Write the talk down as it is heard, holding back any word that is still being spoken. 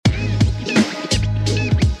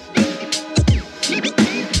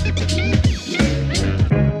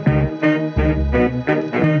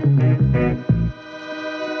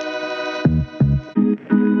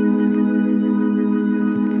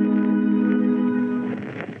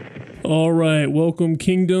All right, welcome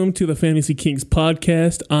Kingdom to the Fantasy Kings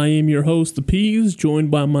podcast. I am your host, The Peez, joined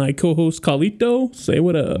by my co-host, Carlito. Say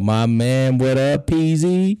what up. My man, what up,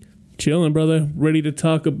 Peasy? Chilling, brother. Ready to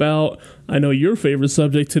talk about, I know your favorite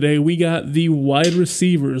subject today. We got the wide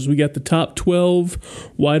receivers. We got the top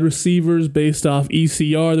 12 wide receivers based off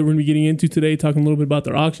ECR that we're going to be getting into today, talking a little bit about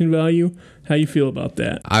their auction value. How you feel about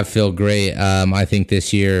that? I feel great. I think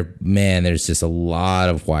this year, man, there's just a lot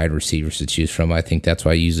of wide receivers to choose from. I think that's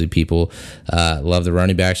why usually people love the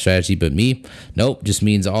running back strategy, but me, nope, just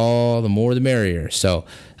means all the more the merrier. So,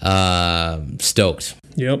 stoked.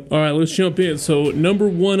 Yep. All right, let's jump in. So, number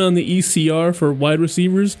one on the ECR for wide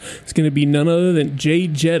receivers is going to be none other than Jay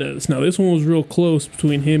Jettas. Now, this one was real close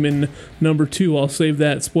between him and number two. I'll save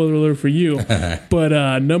that spoiler alert for you.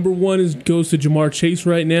 But number one goes to Jamar Chase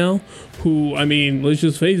right now, who, I mean, let's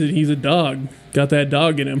just face it, he's a dog. Got that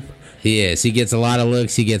dog in him. He is. He gets a lot of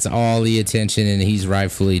looks. He gets all the attention, and he's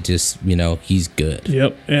rightfully just, he's good.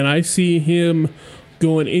 Yep. And I see him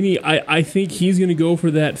going I think he's going to go for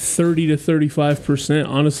that 30 to 35%,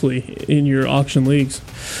 honestly, in your auction leagues.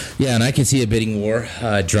 Yeah, and I can see a bidding war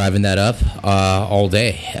driving that up all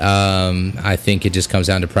day. I think it just comes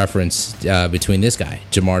down to preference between this guy,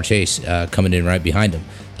 Jamar Chase, coming in right behind him.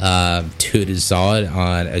 Dude is solid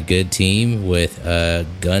on a good team with a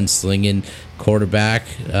gunslinging quarterback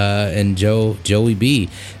and Joey B.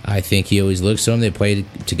 I think he always looks to him. They played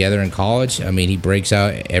together in college. I mean, he breaks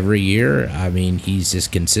out every year. I mean, he's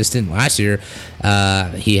just consistent. Last year,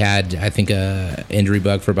 he had, I think, a injury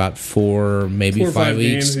bug for about 4 or 5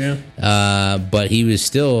 weeks. Games, yeah. But he was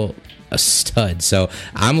still a stud. So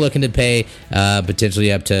I'm looking to pay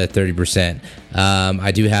potentially up to 30%.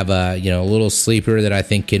 I do have a little sleeper that I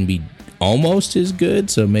think can be almost as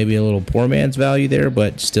good, so maybe a little poor man's value there,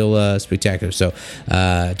 but still spectacular. So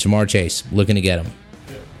Jamar Chase, looking to get him.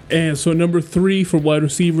 And so number three for wide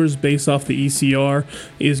receivers based off the ECR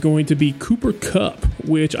is going to be Cooper Kupp,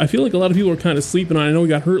 which I feel like a lot of people are kind of sleeping on. I know he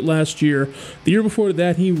got hurt last year. The year before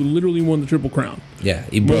that, he literally won the Triple Crown. Yeah,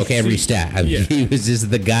 he broke every stat. I mean, He was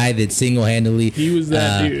just the guy that single-handedly... He was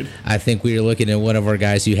that dude. I think we were looking at one of our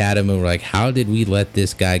guys who had him, and we're like, how did we let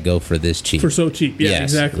this guy go for this cheap? For so cheap, yeah,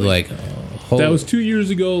 yes, exactly. That was 2 years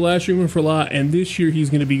ago. Last year he went for a lot, and this year he's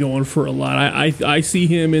going to be going for a lot. I see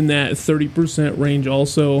him in that 30% range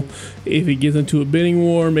also. If he gets into a bidding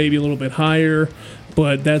war, maybe a little bit higher,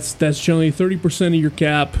 but that's generally 30% of your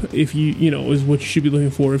cap. If is what you should be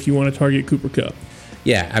looking for if you want to target Cooper Kupp.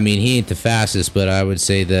 Yeah, I mean, he ain't the fastest, but I would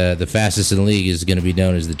say the fastest in the league is going to be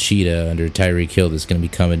known as the Cheetah under Tyreek Hill. That's going to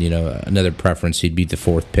be coming, another preference. He'd beat the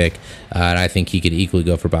fourth pick, and I think he could equally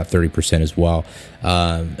go for about 30% as well.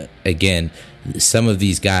 Again, some of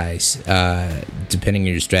these guys, depending on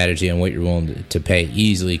your strategy and what you're willing to pay,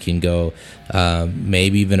 easily can go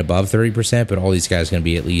maybe even above 30%, but all these guys are going to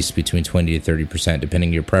be at least between 20 to 30%, depending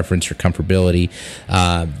on your preference or comfortability.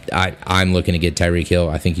 I'm looking to get Tyreek Hill.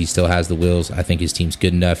 I think he still has the wheels. I think his team's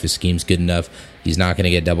good enough. His scheme's good enough. He's not going to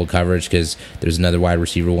get double coverage because there's another wide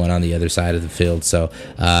receiver one on the other side of the field. So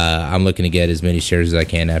I'm looking to get as many shares as I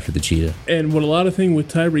can after the Cheetah. And what a lot of thing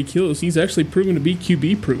with Tyreek Hill is he's actually proven to be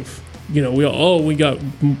QB proof. We got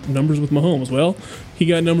numbers with Mahomes. Well, he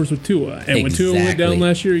got numbers with Tua. And when Tua went down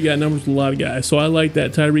last year, he got numbers with a lot of guys. So I like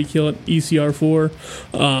that Tyreek Hill at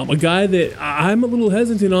ECR4. A guy that I'm a little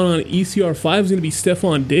hesitant on ECR5 is going to be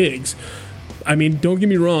Stephon Diggs. I mean, don't get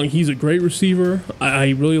me wrong. He's a great receiver. I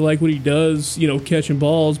really like what he does, catching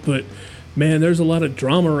balls. But, man, there's a lot of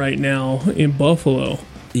drama right now in Buffalo.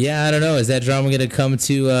 Yeah, I don't know. Is that drama going to come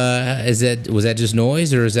to? Was that just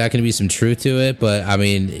noise, or is that going to be some truth to it? But I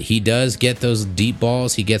mean, he does get those deep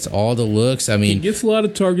balls. He gets all the looks. I mean, he gets a lot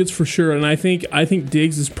of targets for sure. And I think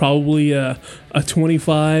Diggs is probably a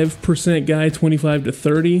 25% guy, 25 to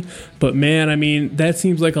 30. But man, I mean, that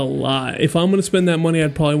seems like a lot. If I'm going to spend that money,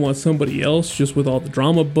 I'd probably want somebody else, just with all the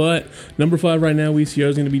drama. But number 5 right now, ECR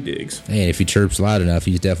is going to be Diggs. And if he chirps loud enough,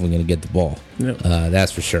 he's definitely going to get the ball. Yep.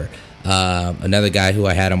 That's for sure. Another guy who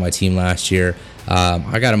I had on my team last year,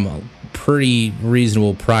 I got him a pretty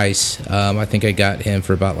reasonable price. I think I got him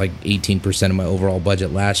for about like 18% of my overall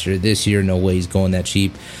budget last year. This year, no way he's going that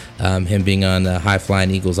cheap. Him being on the high-flying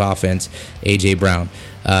Eagles offense, A.J. Brown,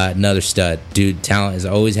 another stud. Dude, talent has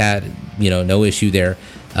always had, no issue there.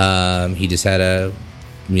 He just had I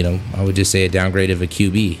would just say a downgrade of a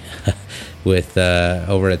QB with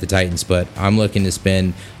over at the Titans. But I'm looking to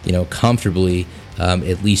spend, comfortably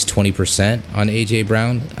at least 20% on A.J.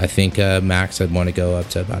 Brown. I think max I'd want to go up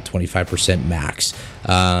to about 25% max.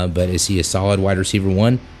 But is he a solid wide receiver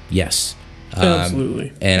one? Yes.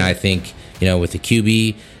 Absolutely. And I think, with the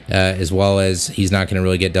QB as well as he's not going to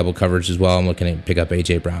really get double coverage as well. I'm looking to pick up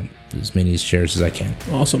A.J. Brown, as many shares as I can.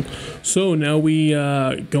 Awesome. So now we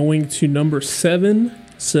going to number 7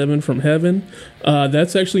 from heaven.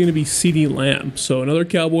 That's actually going to be CeeDee Lamb. So another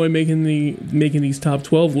Cowboy making these top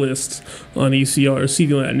 12 lists on ECR.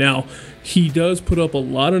 CeeDee Lamb. Now he does put up a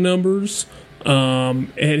lot of numbers.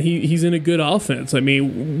 And he's in a good offense. I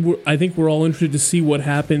mean, I think we're all interested to see what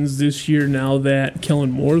happens this year now that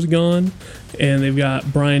Kellen Moore's gone, and they've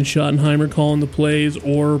got Brian Schottenheimer calling the plays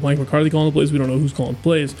or Mike McCarthy calling the plays. We don't know who's calling the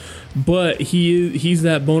plays, but he's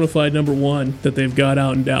that bona fide number one that they've got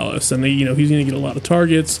out in Dallas, and he's going to get a lot of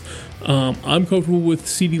targets. I'm comfortable with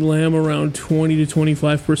CeeDee Lamb around 20 to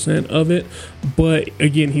 25% of it, but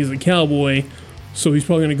again, he's a Cowboy. So he's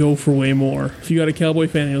probably going to go for way more. If you got a Cowboy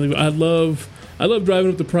fan, I love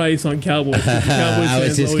driving up the price on Cowboys. I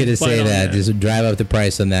was just going to say that. Just drive up the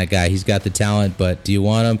price on that guy. He's got the talent, but do you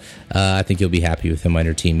want him? I think you'll be happy with him on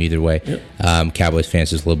your team either way. Yep. Cowboys fans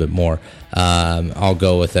just a little bit more. I'll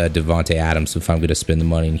go with Devontae Adams if I'm going to spend the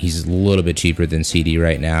money. He's a little bit cheaper than CD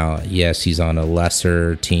right now. Yes, he's on a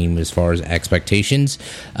lesser team as far as expectations.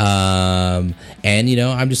 And,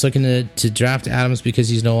 I'm just looking to draft Adams because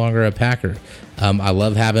he's no longer a Packer. I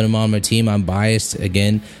love having him on my team. I'm biased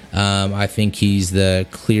again. I think he's the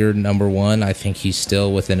clear number one. I think he's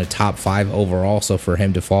still within a top 5 overall. So for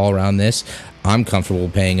him to fall around this, I'm comfortable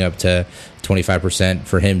paying up to 25%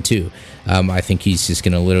 for him too. I think he's just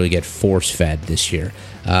going to literally get force-fed this year.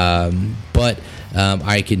 But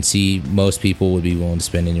I can see most people would be willing to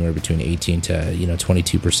spend anywhere between 18 to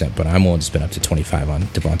 22%, but I'm willing to spend up to 25 on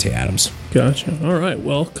Devontae Adams. Gotcha. All right.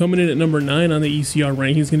 Well, coming in at number 9 on the ECR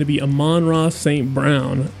ranking is going to be Amon-Ra St.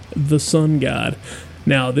 Brown, the Sun God.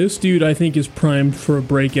 Now, this dude I think is primed for a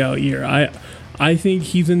breakout year. I think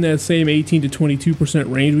he's in that same 18 to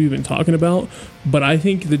 22% range we've been talking about, but I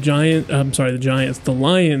think the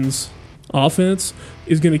Lions offense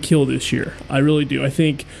is going to kill this year. I really do. I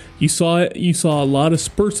think you saw it. You saw a lot of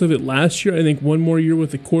spurts of it last year. I think one more year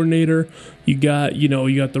with the coordinator. You got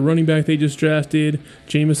the running back they just drafted,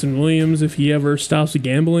 Jamison Williams, if he ever stops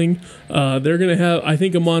gambling. They're going to have, I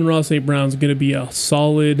think Amon-Ra St. Brown's going to be a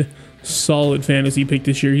solid fantasy pick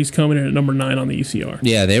this year. He's coming in at number 9 on the ECR.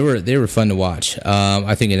 Yeah, they were fun to watch.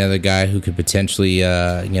 I think another guy who could potentially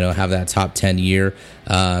have that top 10 year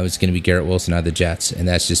is going to be Garrett Wilson out of the Jets, and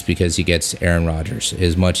that's just because he gets Aaron Rodgers.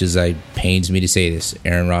 As much as it pains me to say this,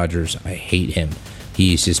 Aaron Rodgers, I hate him.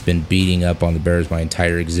 He's just been beating up on the Bears my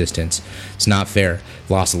entire existence. It's not fair.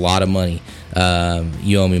 Lost a lot of money.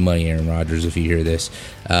 You owe me money, Aaron Rodgers, if you hear this.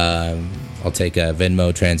 I'll take a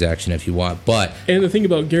Venmo transaction if you want. And the thing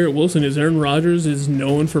about Garrett Wilson is Aaron Rodgers is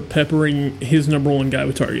known for peppering his number one guy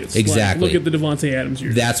with targets. Exactly. Look at the Devontae Adams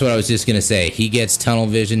year. That's what I was just going to say. He gets tunnel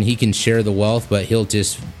vision. He can share the wealth, but he'll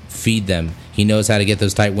just feed them. He knows how to get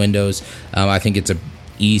those tight windows. I think it's a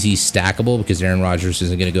easy stackable because Aaron Rodgers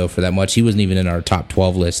isn't going to go for that much. He wasn't even in our top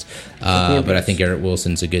 12 list, but I think Garrett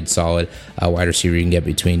Wilson's a good solid wide receiver. You can get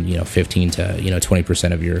between 15 to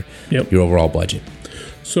 20% of your overall budget.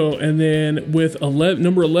 So, and then with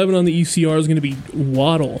number 11 on the ECR is going to be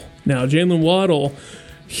Waddle. Now, Jalen Waddle,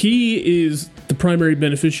 he is the primary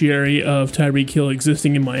beneficiary of Tyreek Hill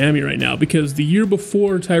existing in Miami right now because the year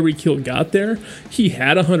before Tyreek Hill got there, he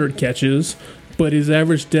had 100 catches, but his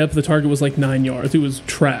average depth of target was like 9 yards. It was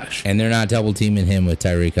trash. And they're not double teaming him with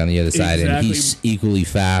Tyreek on the other side, and he's equally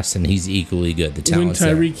fast and he's equally good. The talent's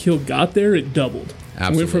when Tyreek Hill got there, it doubled.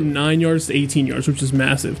 Absolutely. Went from 9 yards to 18 yards, which is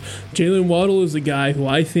massive. Jalen Waddle is a guy who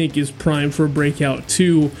I think is primed for a breakout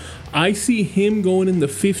too. I see him going in the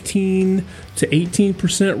 15 to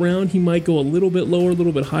 18% round. He might go a little bit lower, a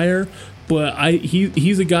little bit higher, but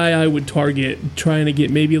he's a guy I would target trying to get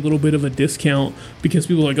maybe a little bit of a discount because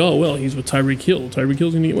people are like, oh, well, he's with Tyreek Hill. Tyreek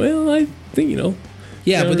Hill's going to get, well, I think,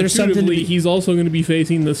 Yeah, but there's something to be, he's also going to be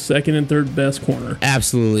facing the second and third best corner.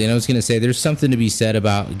 Absolutely, and I was going to say there's something to be said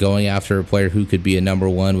about going after a player who could be a number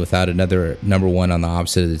one without another number one on the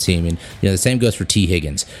opposite of the team. And the same goes for T.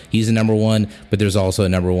 Higgins. He's a number one, but there's also a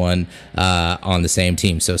number one on the same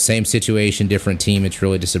team. So same situation, different team. It's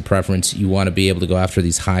really just a preference. You want to be able to go after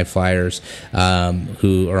these high flyers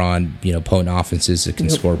who are on potent offenses that can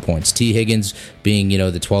score points. T. Higgins being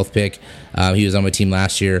the 12th pick. He was on my team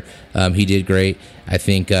last year. He did great. I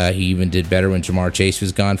think he even did better when Jamar Chase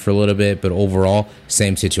was gone for a little bit, but overall,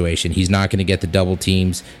 same situation. He's not going to get the double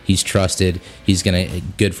teams. He's trusted. He's going to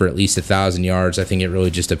good for at least 1,000 yards. I think it really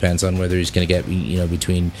just depends on whether he's going to get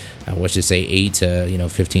between let's just say 8 to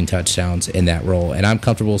 15 touchdowns in that role. And I'm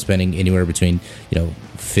comfortable spending anywhere between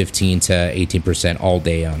 15 to 18% all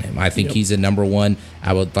day on him. I think he's a number one.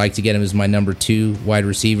 I would like to get him as my number 2 wide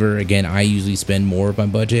receiver. Again, I usually spend more of my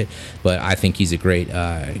budget, but I think he's a great,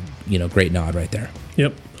 great nod right there.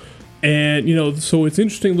 Yep. And, so it's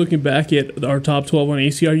interesting looking back at our top 12 on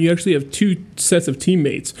ACR. You actually have 2 sets of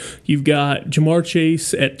teammates. You've got Jamar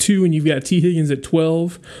Chase at 2, and you've got T. Higgins at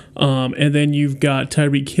 12. And then you've got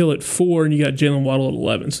Tyreek Hill at 4, and you got Jalen Waddle at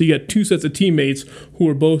 11. So you got 2 sets of teammates who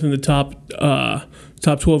are both in the top 12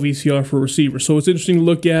 ECR for receivers. So it's interesting to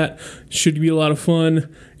look at. Should be a lot of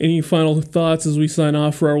fun. Any final thoughts as we sign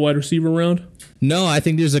off for our wide receiver round? No, I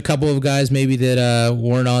think there's a couple of guys maybe that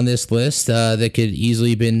weren't on this list that could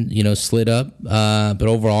easily been slid up. But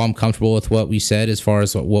overall, I'm comfortable with what we said as far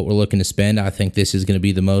as what we're looking to spend. I think this is going to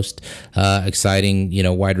be the most exciting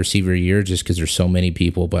wide receiver year just because there's so many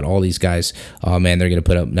people. But all these guys, oh man, they're going to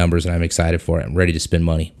put up numbers, and I'm excited for it. I'm ready to spend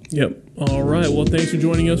money. Yep. All right. Well, thanks for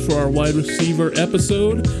joining us for our wide receiver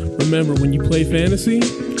episode. Remember, when you play fantasy,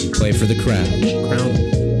 you play for the crown.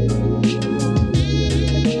 Crown.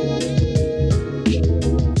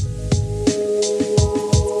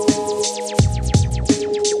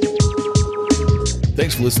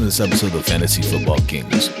 Thanks for listening to this episode of Fantasy Football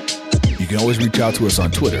Kings. You can always reach out to us on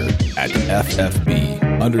Twitter at FFB_Kings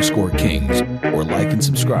or like and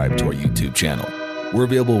subscribe to our YouTube channel. We're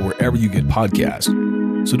available wherever you get podcasts,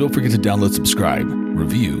 so don't forget to download, subscribe,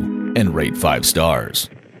 review, and rate 5 stars.